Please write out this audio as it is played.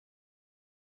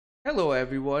Hello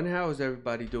everyone, how is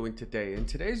everybody doing today? In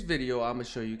today's video, I'm going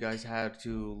to show you guys how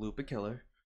to loop a killer,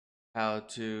 how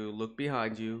to look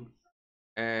behind you,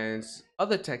 and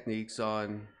other techniques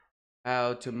on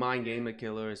how to mind game a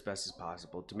killer as best as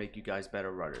possible to make you guys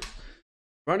better runners.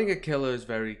 Running a killer is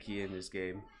very key in this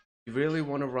game. You really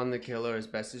want to run the killer as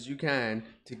best as you can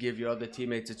to give your other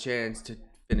teammates a chance to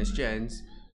finish gens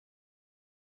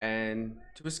and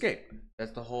to escape.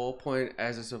 That's the whole point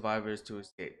as a survivor, is to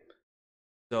escape.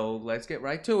 So let's get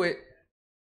right to it,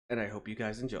 and I hope you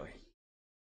guys enjoy.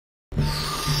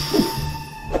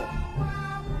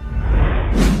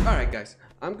 Alright guys,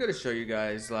 I'm gonna show you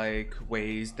guys like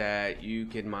ways that you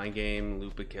can mind game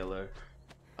loop a killer.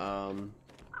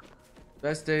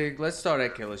 Let's start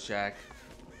at Killer Shack.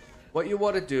 What you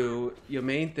want to do, your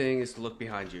main thing is to look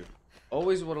behind you.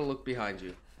 Always want to look behind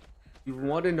you. You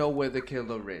want to know where the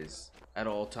killer is at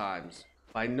all times.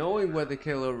 By knowing where the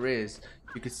killer is,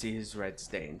 you can see his red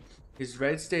stain. His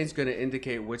red stain is going to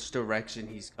indicate which direction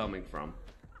he's coming from.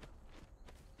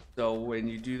 So when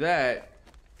you do that,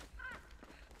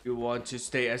 you want to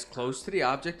stay as close to the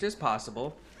object as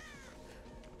possible.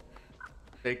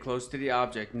 Stay close to the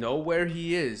object. Know where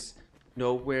he is.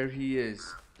 Know where he is.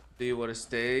 So you want to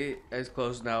stay as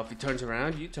close. Now if he turns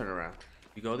around, you turn around.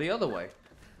 You go the other way.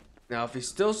 Now if he's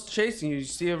still chasing you, you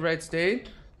see a red stain,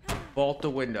 vault the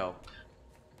window.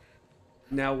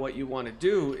 Now what you want to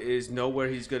do is know where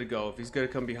he's going to go. If he's going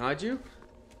to come behind you,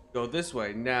 go this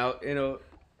way. Now,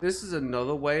 this is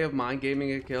another way of mind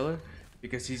gaming a killer,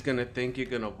 because he's going to think you're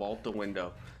going to vault the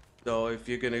window. So if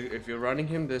you're running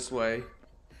him this way,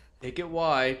 take it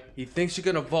wide, he thinks you're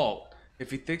going to vault. If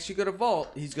he thinks you're going to vault,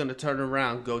 he's going to turn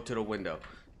around, go to the window.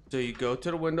 So you go to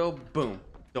the window, boom.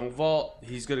 Don't vault.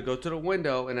 He's going to go to the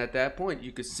window, and at that point,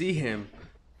 you can see him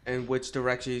and which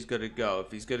direction he's going to go.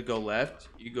 If he's going to go left,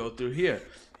 you go through here.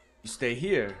 You stay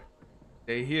here.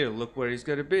 Stay here. Look where he's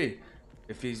going to be.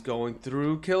 If he's going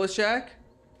through Killer Shack,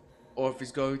 or if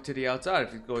he's going to the outside.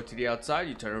 If he's going to the outside,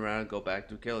 you turn around and go back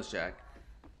to Killer Shack.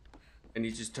 And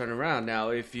you just turn around. Now,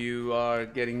 if you are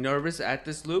getting nervous at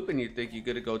this loop and you think you're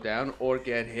going to go down or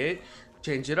get hit,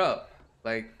 change it up.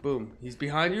 Like, boom. He's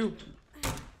behind you.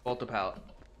 Vault the pallet.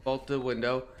 Vault the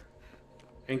window.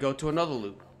 And go to another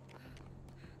loop.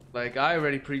 Like, I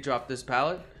already pre-dropped this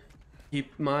pallet.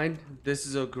 Keep in mind, this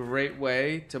is a great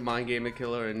way to mind game a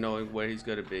killer and knowing where he's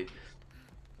going to be.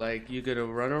 Like, you're going to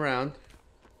run around.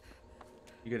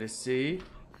 You're going to see.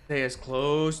 Stay as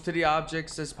close to the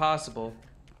objects as possible.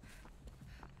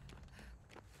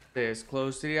 Stay as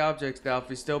close to the objects. Now, if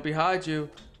he's still behind you,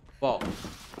 vault.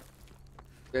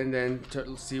 And then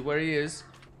see where he is.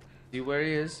 See where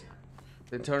he is.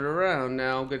 Then turn around.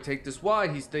 Now, I'm going to take this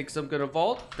wide. He thinks I'm going to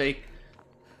vault. Fake.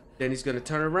 Then he's going to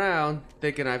turn around,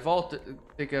 thinking I'm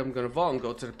going to vault and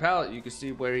go to the pallet. You can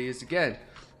see where he is again.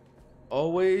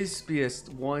 Always be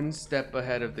one step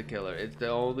ahead of the killer. It's the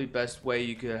only best way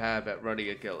you could have at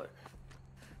running a killer.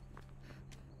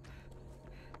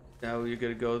 Now you're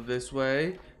going to go this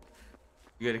way.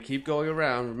 You're going to keep going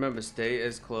around. Remember, stay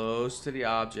as close to the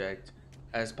object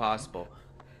as possible.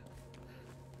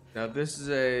 Now this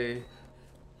is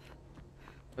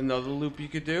another loop you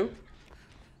could do.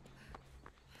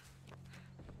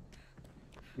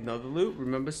 Another loop.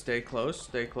 Remember, stay close,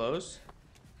 stay close,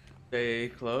 stay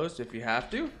close if you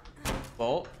have to.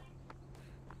 Vault.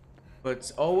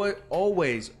 But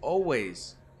always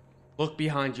look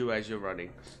behind you as you're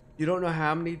running. You don't know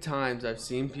how many times I've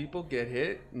seen people get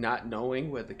hit not knowing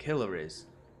where the killer is,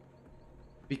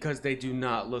 because they do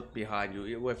not look behind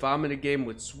you. If I'm in a game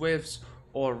with Swifts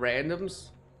or randoms,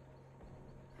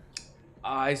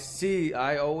 I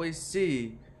always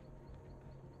see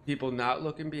people not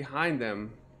looking behind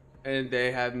them, and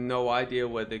they have no idea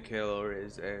where the killer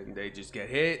is, and they just get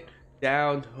hit,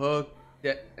 down, hooked,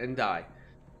 and die.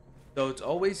 So it's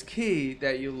always key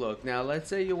that you look. Now let's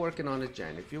say you're working on a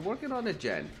gen. If you're working on a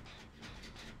gen,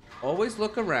 always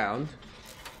look around.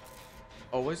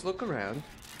 Always look around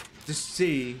to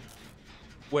see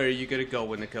where you're gonna go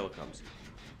when the killer comes.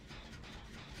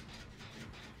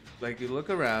 Like, you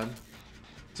look around,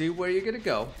 see where you're gonna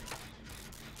go,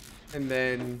 and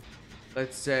then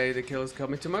let's say the killer's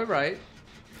coming to my right.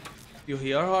 You'll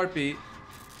hear a heartbeat.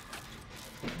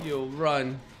 You'll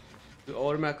run. You'll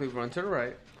automatically run to the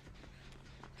right.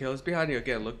 Killer's behind you.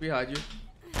 Again, look behind you.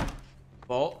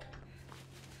 Vault.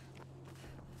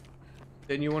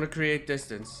 Then you want to create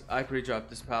distance. I pre-dropped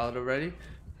this pallet already.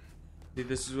 See,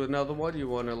 this is another one. You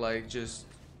want to, like, just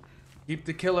keep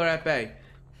the killer at bay.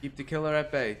 Keep the killer at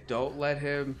bay. Don't let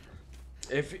him...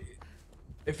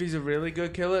 If he's a really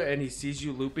good killer and he sees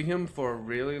you looping him for a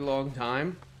really long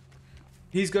time,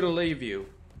 he's gonna leave you.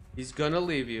 He's gonna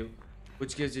leave you.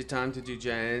 which gives you time to do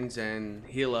gens and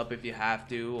heal up if you have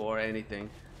to or anything.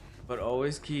 But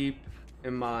always keep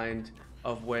in mind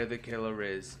of where the killer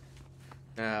is.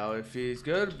 Now, if he's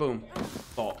good, boom,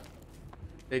 vault.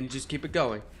 Then you just keep it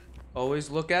going. Always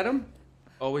look at him.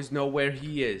 Always know where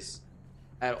he is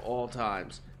at all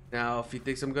times. Now, if he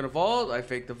thinks I'm gonna vault, I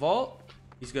fake the vault.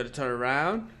 He's gonna turn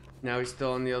around. Now he's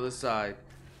still on the other side.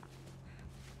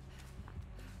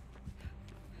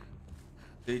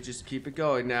 So you just keep it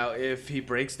going. Now, if he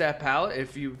breaks that pallet,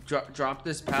 if you drop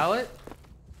this pallet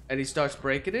and he starts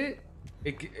breaking it,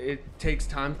 it takes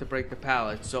time to break the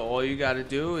pallet. So all you gotta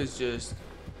do is just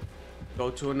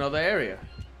go to another area.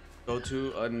 Go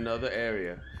to another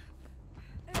area.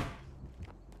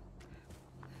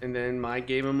 And then mind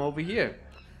game him over here.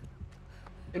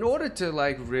 In order to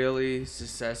like really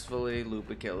successfully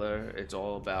loop a killer, it's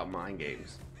all about mind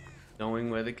games. Knowing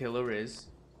where the killer is.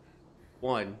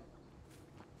 One,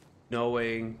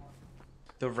 knowing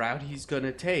the route he's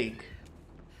gonna take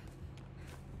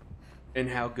and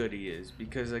how good he is.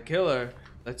 Because a killer,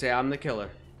 let's say I'm the killer.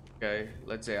 Okay,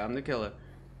 let's say I'm the killer.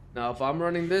 Now if I'm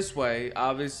running this way,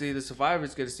 obviously the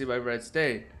survivor's gonna see my red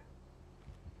stain.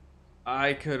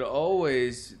 I could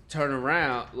always turn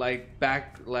around, like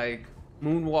back, like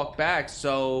moonwalk back,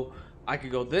 so I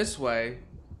could go this way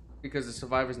because the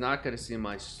survivor's not gonna see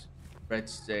my red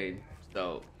stain.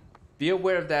 So be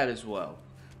aware of that as well.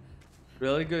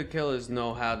 Really good killers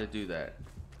know how to do that,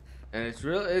 and it's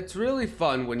really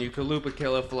fun when you can loop a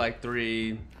killer for like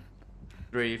 3,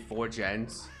 4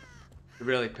 gens. It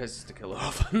really pisses the killer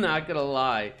off. I'm not gonna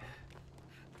lie.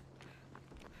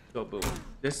 Go boom.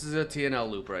 This is a TNL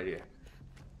loop right here.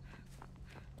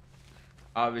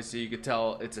 Obviously, you can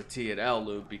tell it's a T and L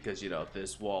loop because, you know,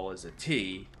 this wall is a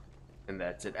T and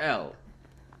that's an L.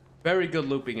 Very good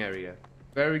looping area.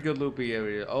 Very good looping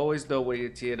area. Always know where your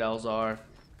T and Ls are.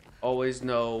 Always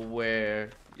know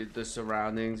where the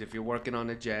surroundings. If you're working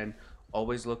on a gen,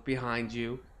 always look behind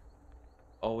you.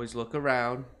 Always look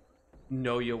around.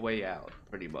 Know your way out,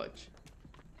 pretty much.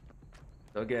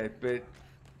 So again, but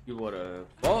you want to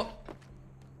vault.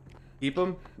 Keep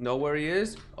him. Know where he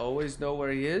is. Always know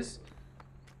where he is.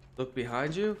 Look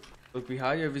behind you. Look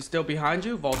behind you. If he's still behind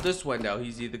you, vault this way now.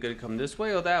 He's either going to come this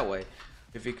way or that way.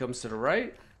 If he comes to the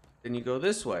right, then you go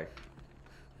this way.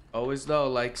 Always know,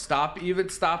 like, stop, even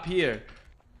stop here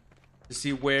to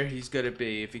see where he's going to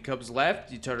be. If he comes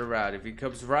left, you turn around. If he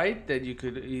comes right, then you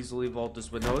could easily vault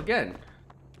this window again.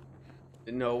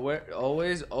 Nowhere,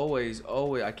 always,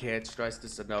 I can't stress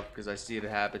this enough because I see it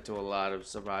happen to a lot of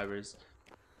survivors.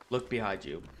 Look behind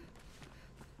you.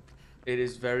 It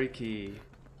is very key,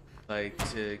 like,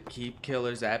 to keep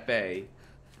killers at bay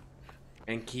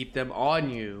and keep them on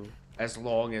you as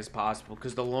long as possible,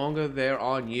 because the longer they're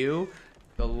on you,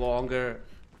 the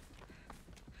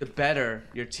better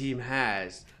your team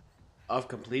has of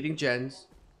completing gens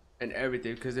and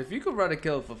everything. Because if you could run a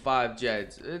kill for 5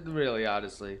 gens, it really,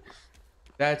 honestly,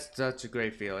 that's such a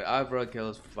great feeling. I've run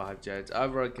kills for 5 gens.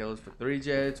 I've run kills for 3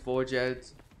 gens, 4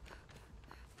 gens.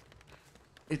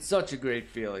 It's such a great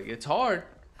feeling. It's hard.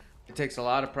 It takes a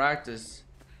lot of practice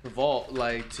to vault,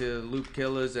 like to loop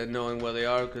killers and knowing where they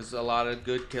are, because a lot of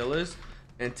good killers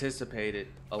anticipate it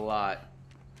a lot.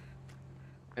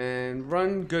 And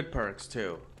run good perks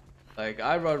too. Like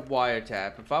I run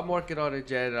wiretap. If I'm working on a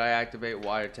gen and I activate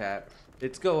wiretap,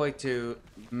 it's going to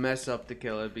mess up the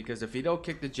killer, because if he don't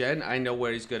kick the gen, I know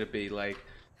where he's gonna be. Like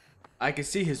I can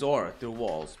see his aura through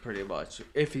walls pretty much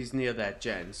if he's near that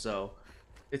gen. So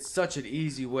it's such an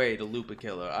easy way to loop a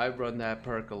killer. I run that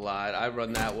perk a lot. I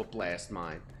run that with Blast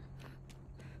Mine.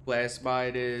 Blast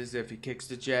Mine is if he kicks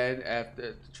the gen after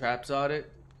the trap's on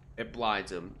it, it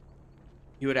blinds him.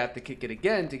 He would have to kick it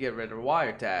again to get rid of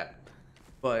wiretap.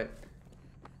 But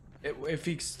if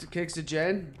he kicks the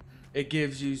gen, it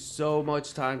gives you so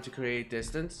much time to create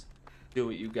distance. Do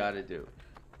what you gotta do.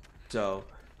 So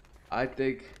I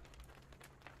think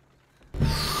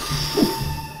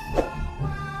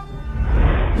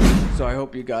I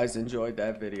hope you guys enjoyed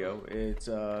that video. It's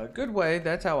a good way.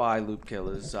 That's how I loop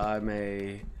killers. I'm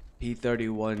a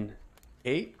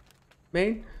P31-8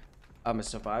 main. I'm a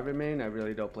survivor main. I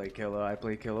really don't play killer. I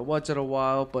play killer once in a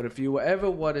while. But if you ever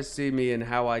want to see me and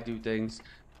how I do things,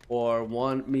 or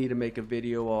want me to make a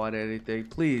video on anything,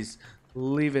 please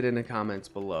leave it in the comments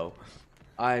below.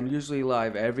 I am usually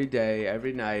live every day,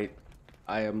 every night.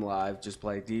 I am live just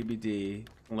playing DBD,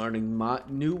 learning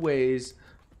new ways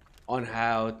on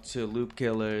how to loop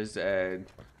killers and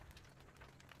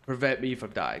prevent me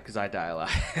from dying, because I die a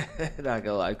lot. Not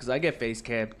gonna lie, because I get face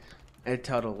camped and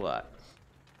tunnel a lot.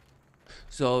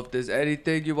 So if there's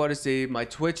anything you want to see, my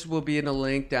Twitch will be in the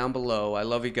link down below. I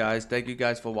love you guys. Thank you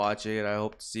guys for watching, and I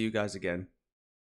hope to see you guys again.